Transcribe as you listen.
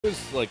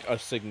There's like a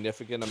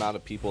significant amount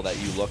of people that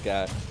you look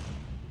at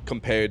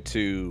compared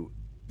to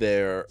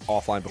their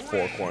offline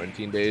before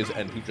quarantine days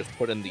and who just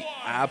put in the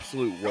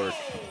absolute work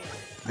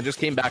and just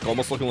came back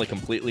almost looking like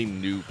completely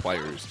new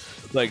players.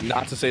 Like,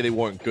 not to say they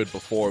weren't good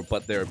before,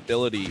 but their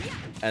ability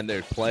and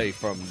their play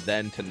from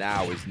then to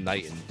now is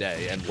night and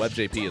day, and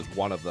WebbJP is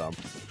one of them.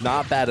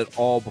 Not bad at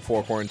all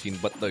before quarantine,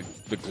 but the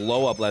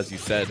glow up, as you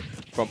said,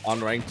 from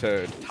unranked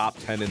to top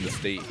 10 in the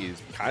state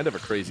is kind of a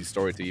crazy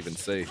story to even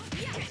see.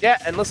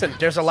 Yeah, and listen,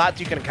 there's a lot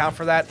you can account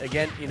for that.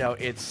 Again, you know,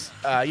 it's,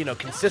 you know,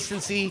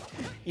 consistency,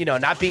 you know,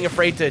 not being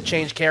afraid to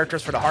change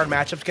characters for the hard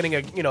matchups, getting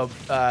a, you know,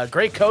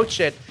 great coach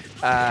at,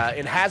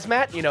 in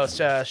Hazmat, you know,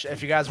 so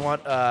if you guys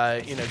want,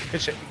 you know,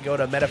 go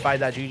to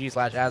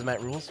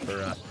metafy.gg/hazmat rules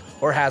for,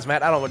 or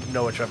Hazmat. I don't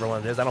know whichever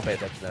one it is. I don't pay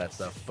attention to that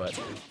stuff, but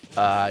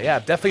yeah,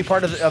 definitely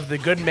part of the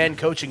good men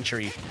coaching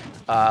tree.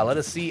 Let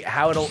us see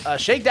how it'll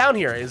shake down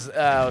here. Is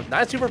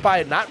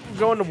 9SuperPIE not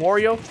going to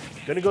Wario?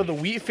 Going to go to the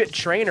Wii Fit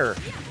Trainer,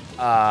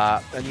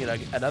 and you know,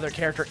 another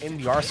character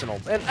in the arsenal.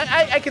 And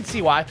I can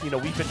see why. You know,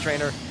 Wii Fit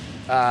Trainer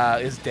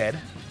is dead.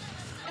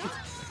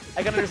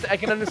 I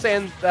can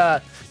understand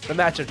the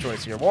matchup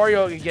choice here.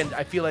 Wario, again,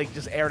 I feel like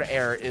just air to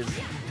air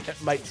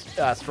might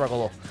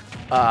struggle,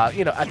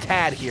 you know, a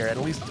tad here. At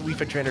least Wii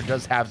Fit Trainer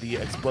does have the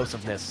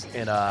explosiveness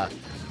in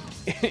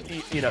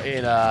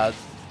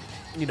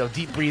you know,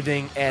 deep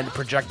breathing and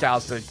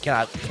projectiles that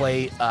cannot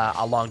play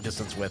a long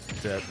distance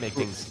with to make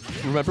things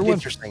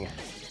interesting.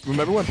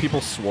 Remember when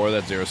people swore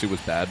that Zero Suit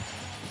was bad?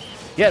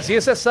 Yeah,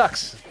 CSS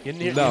sucks. You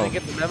didn't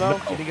get the memo?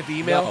 You didn't get the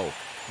email?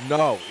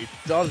 No, it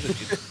doesn't.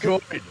 It's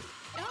good.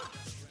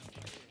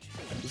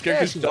 This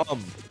character's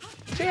dumb.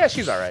 Yeah,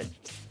 she's all right.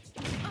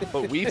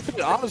 But Wii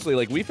Fit, honestly,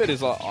 like Wii Fit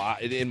is,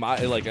 in my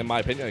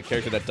opinion, a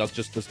character that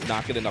does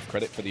not get enough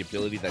credit for the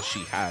ability that she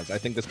has. I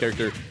think this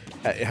character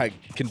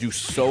can do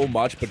so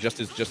much, but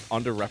is just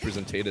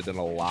underrepresented in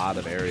a lot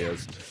of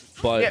areas.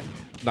 But yeah.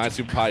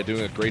 9SuperPIE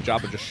doing a great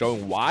job of just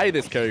showing why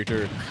this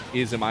character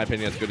is, in my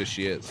opinion, as good as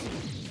she is.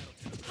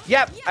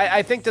 Yeah,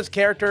 I think this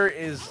character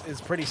is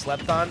pretty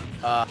slept on.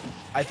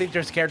 I think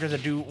there's characters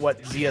that do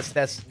what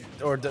ZSS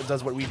or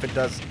does what Wii Fit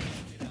does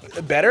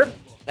better.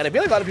 And I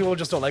feel like a lot of people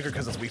just don't like her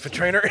because it's Wii Fit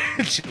Trainer.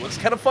 She looks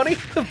kind of funny,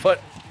 but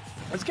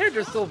this character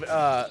is still,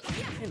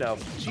 you know,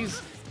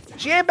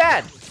 she ain't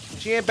bad.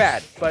 She ain't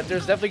bad, but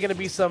there's definitely going to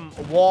be some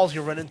walls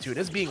you run into.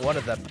 This being one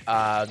of them.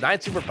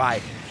 9SuperPIE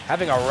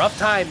having a rough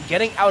time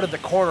getting out of the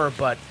corner,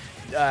 but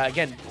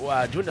again,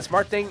 doing the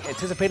smart thing,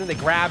 anticipating the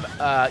grab,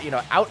 you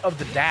know, out of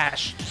the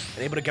dash,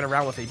 and able to get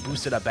around with a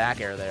boosted up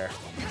back air there.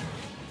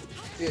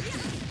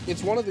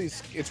 It's one of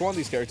these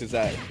characters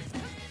that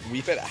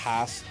Wii Fit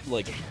has,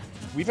 like,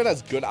 Wii Fit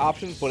has good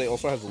options, but it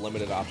also has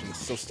limited options.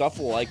 So stuff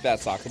like that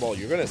soccer ball,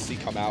 you're going to see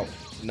come out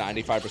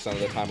 95% of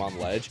the time on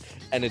ledge,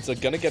 and it's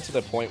going to get to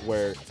the point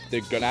where they're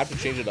going to have to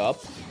change it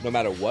up no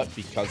matter what,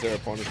 because their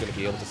opponent's going to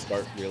be able to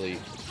start really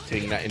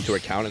taking that into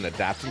account and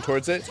adapting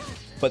towards it.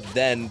 But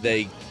then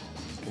they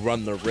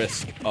run the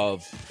risk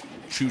of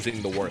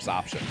choosing the worst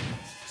option.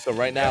 So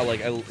right now,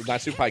 like,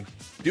 9SuperPIE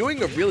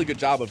doing a really good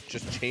job of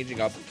just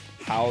changing up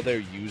how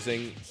they're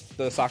using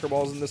the soccer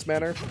balls in this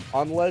manner,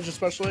 on ledge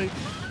especially.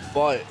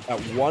 But at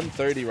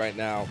 130 right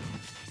now,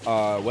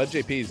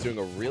 WebbJP is doing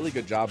a really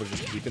good job of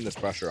just keeping this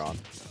pressure on.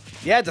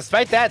 Yeah,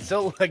 despite that,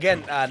 still,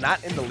 again,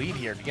 not in the lead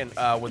here. Again,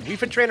 when Wii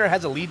Fit Trainer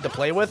has a lead to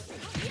play with,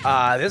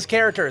 this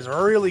character is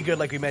really good,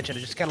 like we mentioned,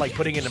 just kind of like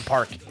putting it in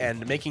park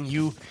and making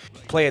you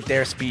play at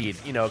their speed.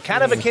 You know,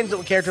 kind of akin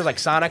to characters like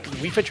Sonic.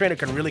 Wii Fit Trainer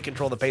can really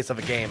control the pace of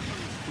a game,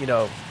 you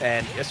know,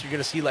 and yes, you're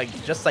going to see,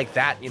 like, just like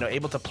that, you know,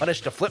 able to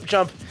punish the flip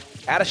jump,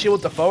 add a shield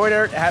with the forward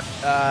air, have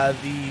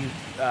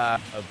the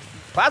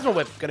Plasma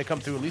Whip going to come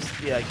through, at least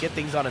get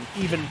things on an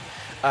even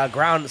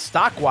ground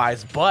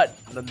stock-wise, but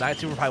the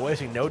 9SuperPIE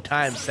wasting no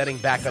time setting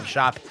back up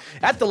shop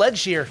at the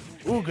ledge here.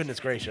 Ooh, goodness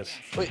gracious.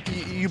 But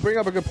you bring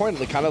up a good point,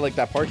 like, kind of like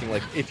that parking.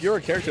 Like, if you're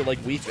a character like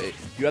Wii Fit,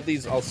 you have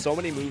these so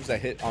many moves that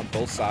hit on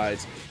both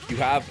sides. You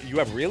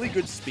have really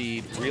good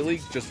speed, really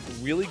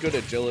good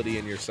agility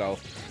in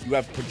yourself. You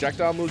have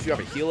projectile moves, you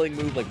have a healing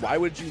move. Like, why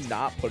would you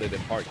not put it in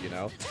park, you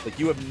know? Like,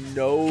 you have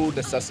no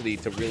necessity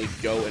to really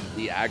go and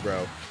be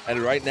aggro. And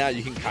right now,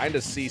 you can kind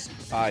of see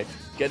SuperPIE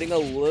getting a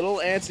little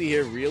antsy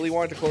here, really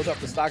wanting to close up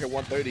the stock at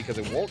 130 because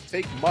it won't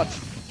take much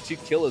to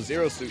kill a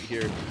Zero Suit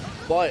here.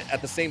 But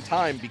at the same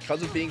time,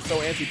 because of being so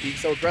antsy, being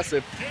so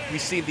aggressive, we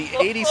see the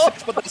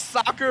 86 with the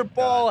soccer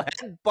ball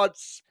headbutt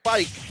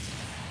spike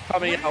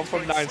coming out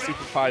from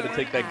 9SuperPIE to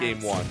take that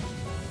game one.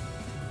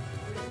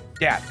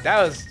 Yeah,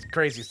 that was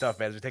crazy stuff,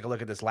 man. As we take a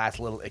look at this last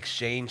little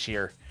exchange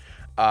here,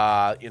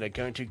 you know,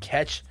 going to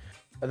catch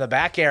the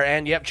back air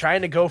and, yep,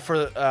 trying to go for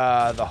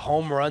the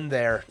home run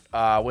there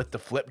with the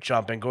flip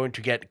jump and going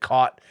to get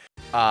caught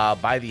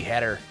by the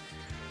header.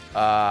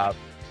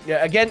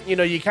 Yeah, again, you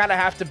know, you kind of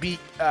have to be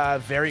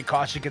very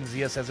cautious against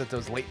ZSS at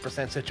those late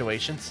percent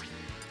situations.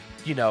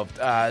 You know,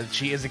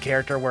 she is a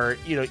character where,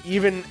 you know,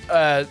 even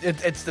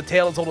it's the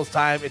tale as old as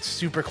time. It's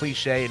super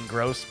cliche and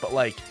gross, but,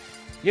 like,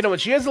 you know, when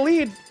she has a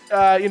lead,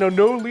 you know,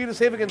 no lead is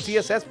safe against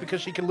ZSS because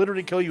she can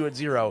literally kill you at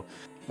 0.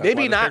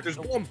 Maybe not.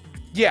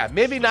 Yeah,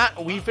 maybe not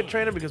Wii Fit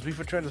Trainer because Wii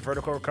Fit Trainer's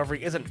vertical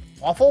recovery isn't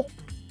awful.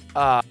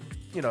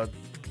 You know,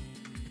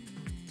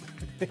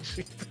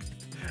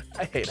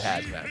 I hate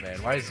Hazmat,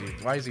 man.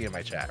 Why is he in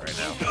my chat right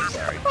now? I'm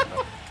sorry.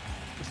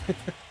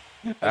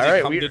 All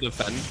right, come to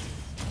defend.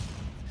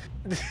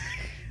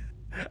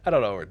 I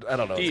don't know what's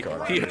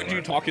going on. He heard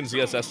you talking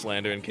ZSS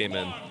slander and came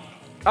in.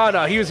 Oh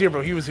no, he was here,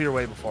 but he was here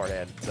way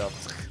beforehand. So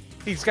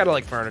he's kind of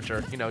like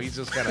furniture, you know. He's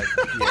just kind of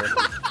here.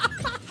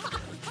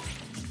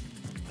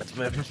 That's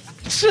my.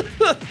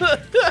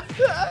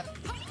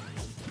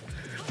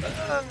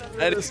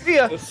 And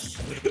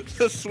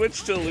the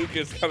switch to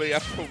Lucas coming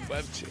up from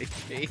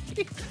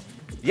WebbJP.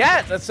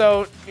 Yeah,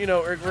 so you know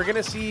we're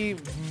gonna see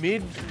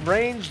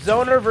mid-range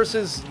zoner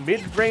versus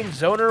mid-range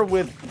zoner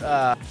with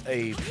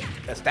a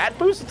stat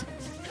boost.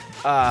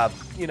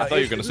 You know, I thought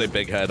you were gonna say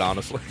big head,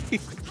 honestly.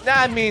 Nah,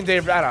 I mean,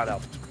 I don't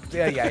know.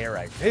 Yeah, you're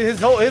right.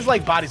 His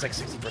like body's like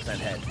 60%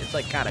 head. It's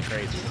like kind of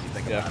crazy when you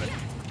think about it.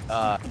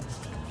 I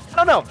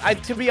don't know.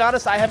 To be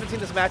honest, I haven't seen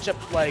this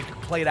matchup like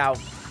played out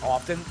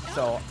often,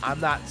 so I'm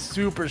not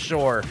super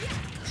sure.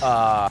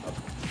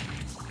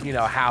 You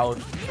know how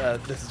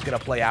this is gonna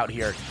play out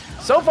here.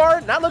 So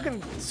far, not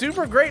looking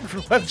super great for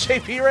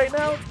WebbJP right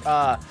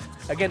now.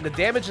 Again, the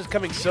damage is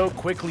coming so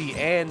quickly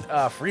and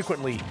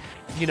frequently.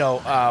 You know,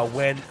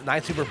 when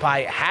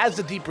 9SuperPIE has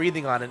the deep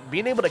breathing on it,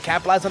 being able to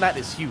capitalize on that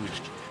is huge.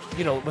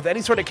 You know, with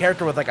any sort of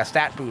character with like a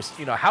stat boost,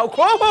 you know,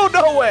 oh,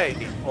 no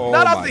way! Oh,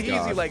 not off the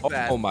easy like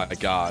that. Oh my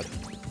god.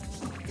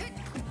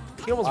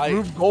 He almost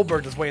moved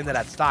Goldberg his way into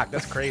that stock.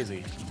 That's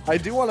crazy. I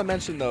do want to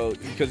mention, though,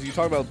 because you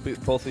talk about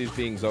both of these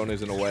being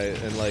zoners in a way,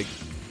 and like,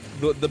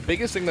 the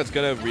biggest thing that's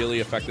going to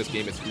really affect this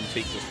game is who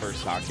takes his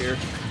first stock here.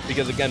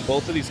 Because, again,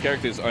 both of these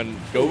characters are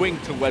going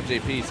to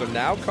WebbJP, so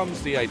now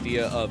comes the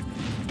idea of,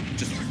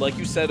 just like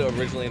you said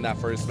originally in that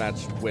first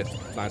match with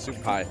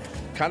 9SuperPIE,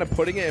 kind of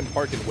putting it in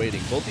park and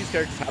waiting. Both these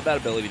characters have that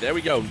ability. There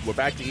we go. We're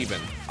back to even.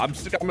 I'm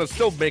going to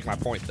still make my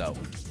point, though.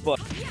 But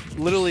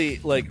literally,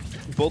 like,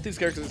 both these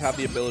characters have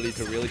the ability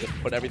to really just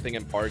put everything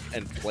in park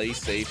and play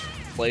safe,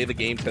 play the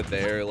game to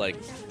their, like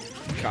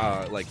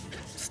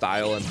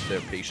style and their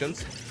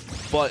patience.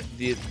 But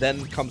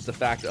then comes the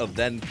fact of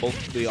then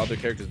both the other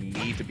characters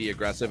need to be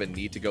aggressive and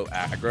need to go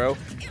aggro.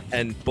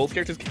 And both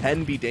characters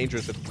can be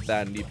dangerous if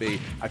that need be.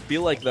 I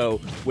feel like, though,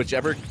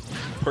 whichever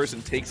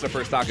person takes the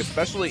first stock,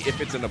 especially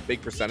if it's in a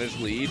big percentage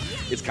lead,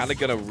 it's kind of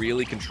going to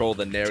really control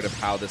the narrative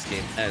how this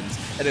game ends.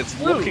 And it's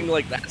looking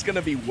like that's going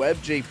to be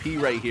WebbJP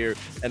right here.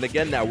 And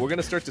again, now we're going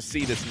to start to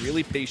see this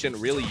really patient,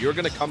 really, you're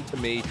going to come to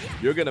me,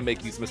 you're going to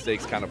make these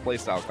mistakes kind of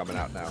playstyle coming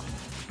out now.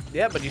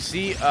 Yeah, but you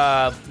see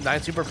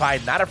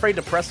 9SuperPIE not afraid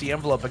to press the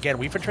envelope. Again,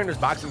 Wii Fit Trainer's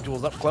boxing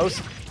tools up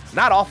close.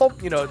 Not awful.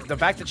 You know, the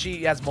fact that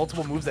she has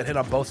multiple moves that hit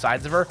on both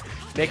sides of her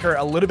make her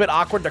a little bit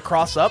awkward to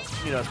cross up,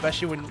 you know,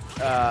 especially when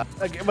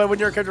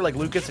you're a character like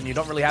Lucas and you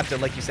don't really have to,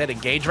 like you said,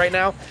 engage right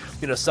now.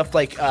 You know, stuff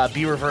like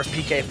B reverse,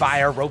 PK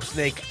fire, rope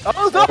snake.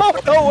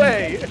 Oh, no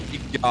way.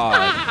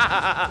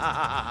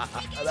 God.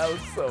 That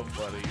was so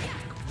funny.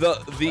 The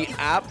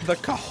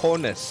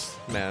cojones,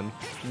 man.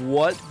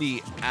 What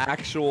the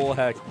actual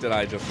heck did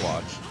I just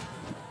watch?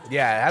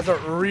 Yeah, it has a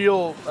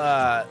real,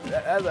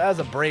 as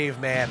a brave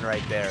man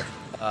right there.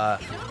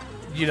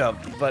 You know,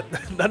 but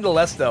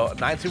nonetheless, though,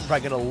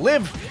 9SuperPIE gonna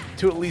live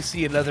to at least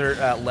see another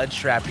ledge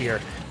trap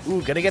here.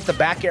 Ooh, gonna get the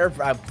back air.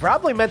 I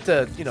probably meant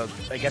to, you know,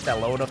 get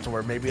that low enough to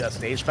where maybe a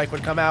stage spike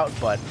would come out,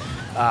 but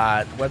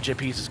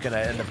WebbJP is just gonna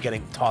end up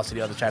getting tossed to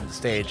the other side of the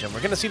stage, and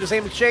we're gonna see the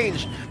same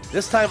exchange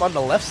this time on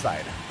the left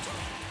side.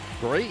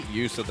 Great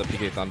use of the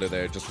PK Thunder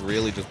there, just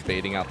really just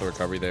baiting out the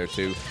recovery there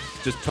too.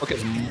 Just took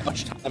as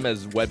much time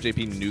as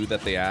WebbJP knew that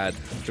they had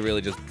to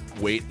really just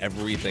wait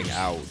everything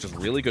out. Just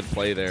really good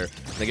play there.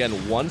 And again,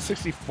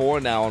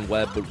 164 now on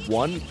Webb, but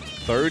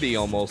 130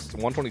 almost,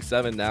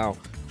 127 now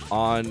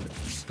on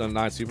the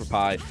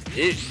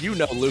 9SuperPIE. You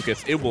know,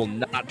 Lucas, it will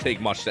not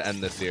take much to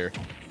end this here.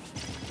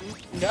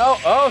 No,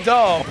 oh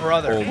no,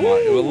 brother.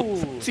 Oh my,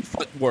 fancy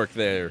footwork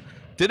there.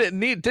 Didn't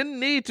need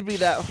to be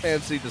that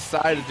fancy,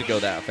 decided to go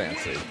that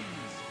fancy.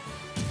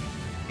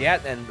 Yeah,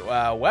 and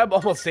Webb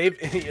almost saving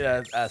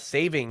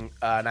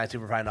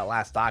 9SuperPIE in that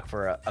last stock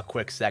for a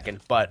quick second,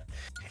 but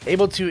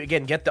able to,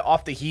 again, get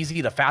off the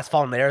heezy, the fast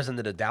falling airs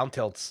into the down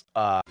tilts,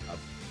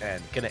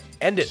 and gonna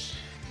end it,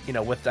 you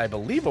know, with, I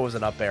believe it was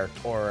an up air,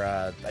 or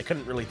I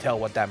couldn't really tell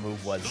what that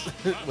move was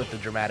with the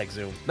dramatic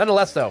zoom.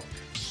 Nonetheless, though,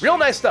 real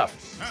nice stuff.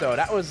 So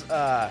that was,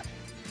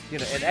 you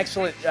know, an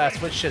excellent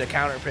switch to the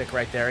counter pick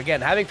right there.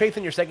 Again, having faith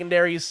in your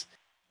secondaries,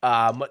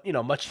 you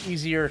know, much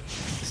easier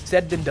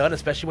said than done,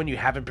 especially when you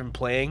haven't been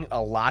playing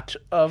a lot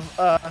of,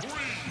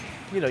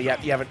 you know, he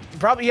hasn't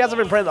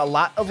been playing a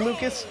lot of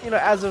Lucas, you know,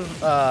 as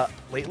of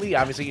lately.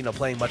 Obviously, you know,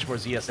 playing much more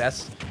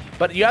ZSS.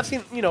 But you have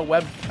seen, you know,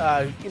 Webb,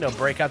 you know,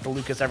 break out the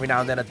Lucas every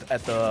now and then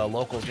at the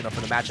locals, you know,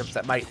 for the matchups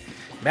that might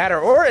matter.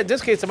 Or in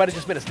this case, it might have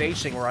just been a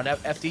stage thing where on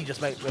FD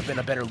just might have been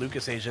a better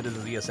Lucas stage than the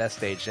ZSS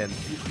stage. And,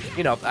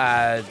 you know,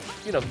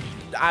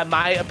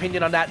 my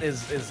opinion on that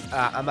is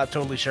I'm not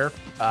totally sure.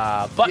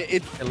 But yeah,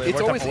 it's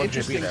always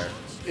interesting.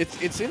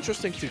 it's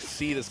interesting to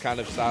see this kind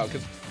of style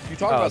because you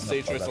talk about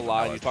stage choice a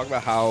lot. And you talk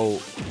about how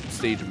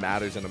stage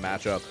matters in a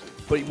matchup.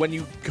 But when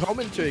you come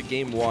into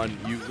game 1,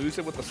 you lose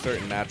it with a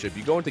certain matchup.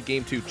 You go into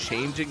game 2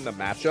 changing the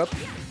matchup,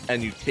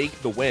 and you take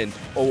the win.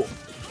 Oh,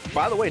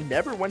 by the way,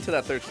 never went to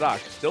that third stock.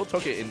 Still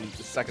took it in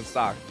the second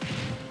stock.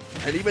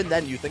 And even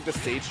then, you think the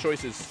stage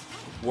choice is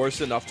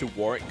worse enough to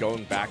warrant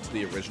going back to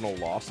the original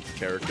lost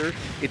character.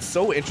 It's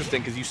so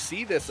interesting because you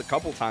see this a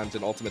couple times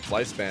in Ultimate's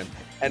lifespan,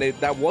 and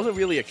that wasn't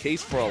really a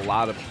case for a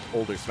lot of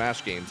older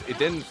Smash games. It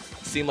didn't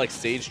seem like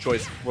stage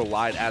choice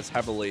relied as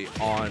heavily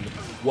on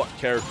what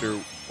character,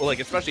 well, like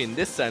especially in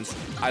this sense,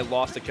 I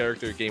lost a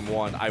character game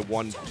 1, I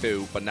won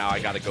 2, but now I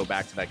got to go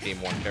back to that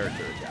game 1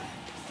 character again.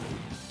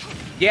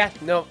 Yeah,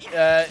 no,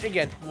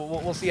 again,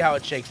 we'll see how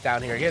it shakes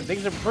down here. Again,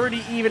 things are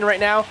pretty even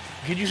right now.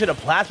 You could use a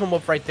Plasma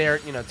Whoop right there,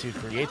 to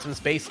create some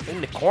space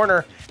in the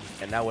corner.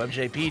 And now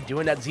WebbJP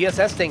doing that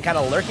ZSS thing, kind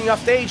of lurking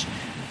off stage.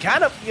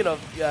 Kind of,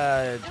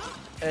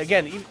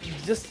 again,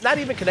 just not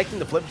even connecting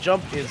the flip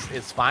jump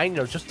is fine.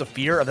 Just the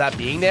fear of that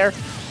being there,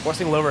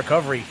 forcing low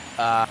recovery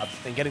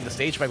and getting the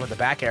stage spike with the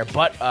back air.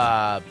 But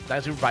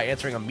 9SuperPIE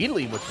answering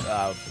immediately with,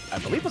 I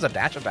believe was a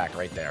dash attack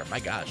right there. My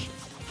gosh.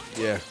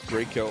 Yeah,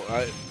 great kill.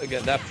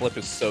 Again, that flip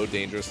is so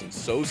dangerous and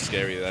so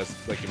scary.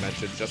 That's, like you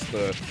mentioned, just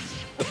the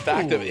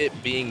fact of it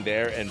being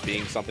there and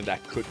being something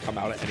that could come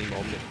out at any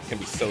moment can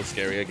be so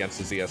scary against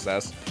the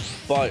ZSS.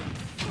 But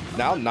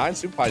now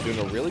 9SuperPIE doing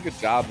a really good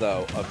job,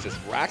 though, of just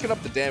racking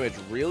up the damage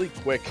really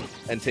quick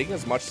and taking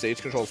as much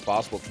stage control as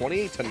possible.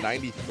 28 to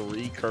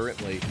 93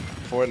 currently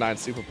for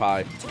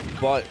 9SuperPIE,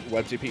 but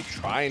WebbJP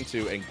trying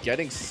to and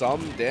getting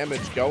some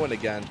damage going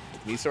again.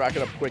 Needs to rack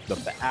it up quick. The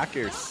back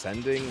air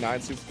sending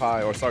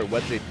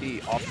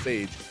WebbJP off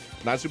stage.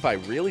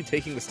 9SuperPIE really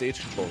taking the stage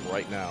control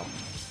right now.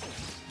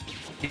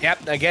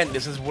 Yep. Again,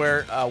 this is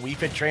where Wii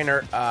Fit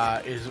Trainer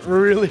is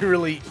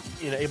really,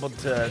 able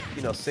to,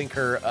 sink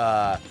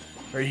her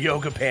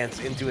yoga pants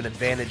into an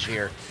advantage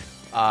here.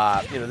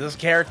 This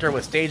character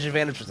with stage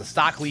advantage was a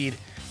stock lead,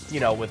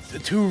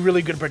 with 2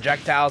 really good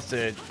projectiles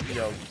to,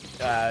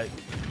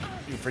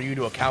 for you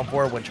to account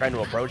for when trying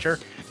to approach her.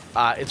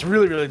 It's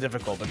really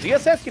difficult. But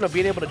ZSS,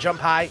 being able to jump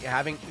high,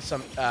 having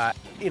some,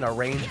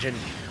 range and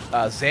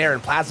Zair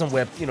and Plasma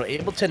Whip,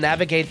 able to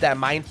navigate that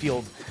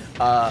minefield,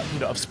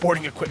 of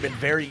sporting equipment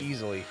very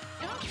easily.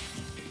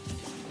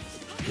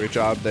 Great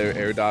job there,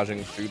 air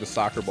dodging through the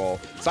soccer ball.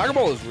 Soccer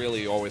ball is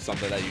really always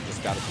something that you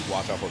just got to keep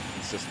watch out for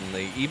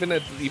consistently. Even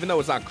though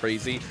it's not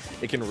crazy,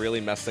 it can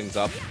really mess things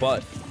up.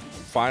 But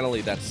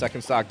finally, that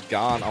second stock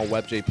gone on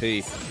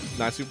WebbJP.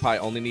 9SuperPIE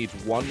only needs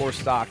 1 more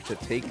stock to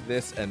take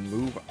this and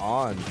move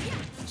on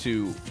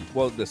to,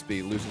 what would this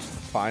be, losers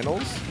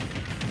finals?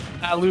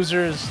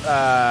 Losers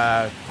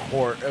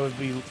quarter. It would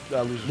be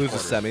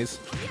losers semis.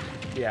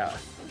 Yeah.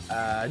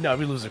 No,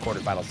 we lose the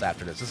quarterfinals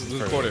after this. This is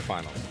losers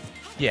quarterfinals.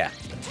 Yeah.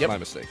 Yep. My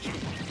mistake.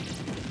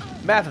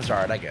 Math is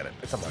hard. I get it.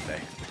 It's a Monday.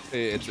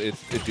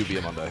 It do be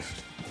a Monday.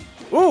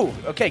 Ooh.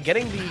 Okay.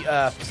 Getting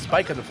the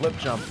spike of the flip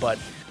jump, but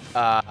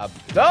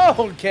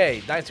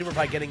okay.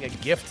 9SuperPIE getting a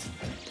gift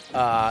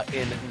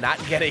in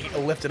not getting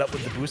lifted up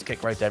with the boost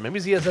kick right there. Maybe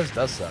ZSS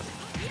does suck.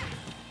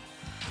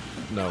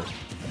 No.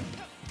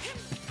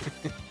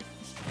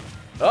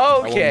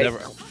 Okay.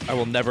 I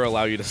will never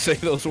allow you to say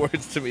those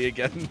words to me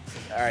again.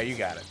 All right, you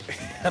got it.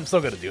 I'm still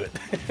going to do it.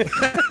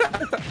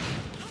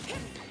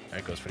 All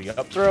right, goes for the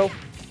up throw.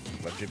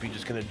 WebbJP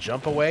just going to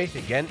jump away.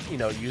 Again,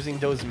 using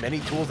those many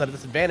tools at a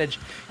disadvantage.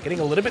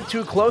 Getting a little bit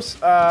too close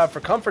for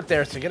comfort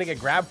there, so you're going to get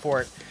grabbed for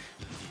it.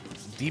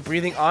 Deep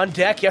breathing on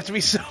deck. You have to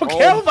be so careful.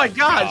 Oh my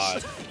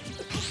gosh.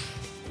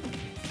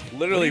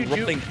 Literally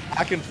running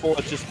back and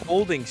forth, just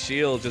holding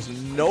shield. Just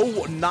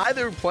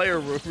neither player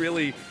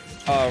really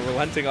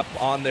relenting up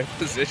on their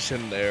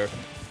position there.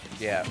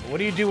 Yeah. What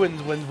do you do when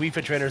Wii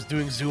Fit Trainer's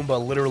doing Zumba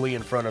literally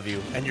in front of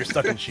you and you're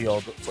stuck in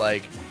shield? It's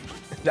like,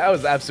 that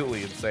was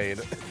absolutely insane.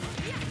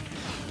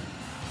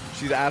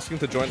 She's asking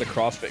to join the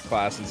CrossFit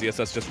class, and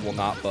ZSS just will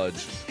not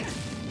budge.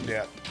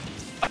 Yeah.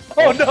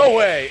 Oh, no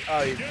way.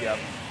 Oh, yeah.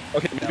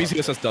 Okay, maybe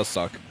ZSS does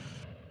suck.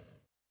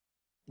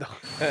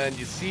 And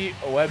you see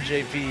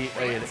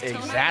WebbJP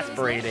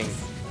exasperating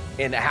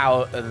in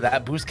how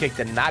that boost kick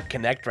did not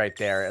connect right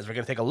there, as we're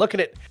going to take a look at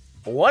it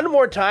one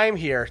more time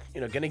here.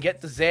 Going to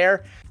get the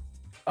Zair.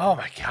 Oh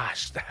my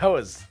gosh,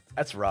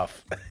 that's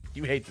rough.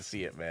 You hate to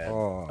see it, man.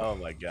 Oh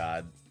my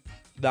god.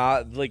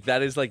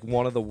 That is like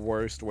one of the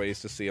worst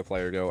ways to see a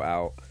player go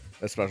out,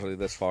 especially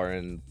this far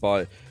in.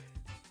 But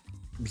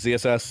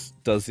ZSS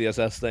does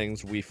ZSS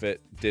things. Wii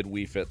Fit did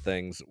Wii Fit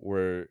things.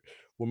 We're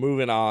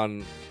moving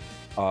on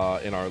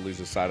in our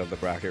loser side of the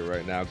bracket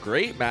right now.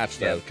 Great match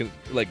though.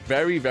 Like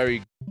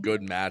very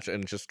good match,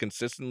 and just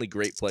consistently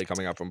great play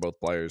coming out from both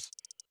players.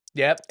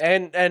 Yep,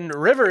 and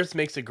Rivers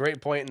makes a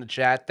great point in the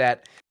chat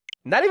that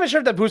not even sure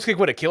if that boost kick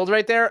would have killed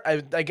right there.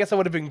 I guess that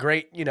would have been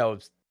great,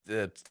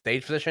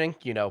 stage positioning,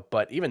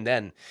 but even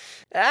then,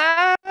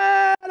 I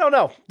don't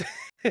know.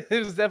 It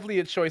was definitely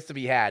a choice to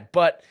be had,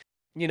 but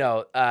you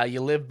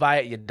live by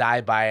it, you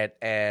die by it,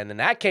 and in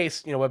that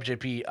case,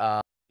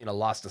 WebbJP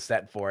lost the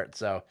set for it.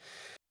 So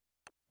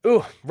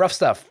Ooh, rough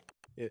stuff.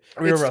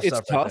 Real rough It's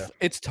stuff right tough. there.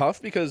 It's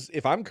tough because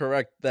if I'm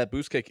correct, that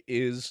boost kick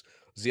is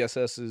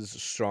ZSS's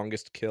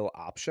strongest kill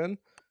option,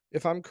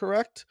 if I'm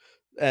correct.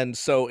 And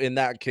so in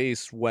that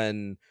case,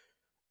 when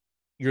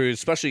you're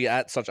especially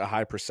at such a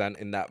high percent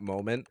in that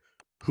moment,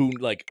 who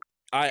like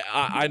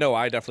I know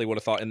I definitely would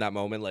have thought in that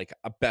moment like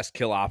a best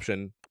kill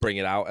option, bring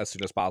it out as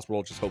soon as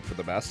possible, just hope for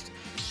the best.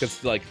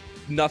 Because like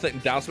nothing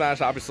down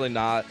smash, obviously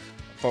not.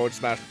 Forward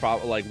smash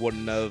like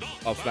wouldn't have,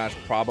 up smash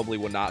probably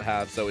would not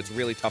have. So it's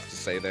really tough to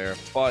say there,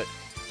 but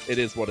it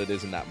is what it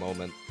is in that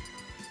moment.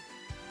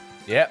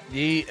 Yeah, at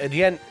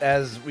the end,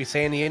 as we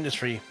say in the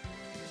industry, you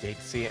hate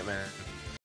to see it, man.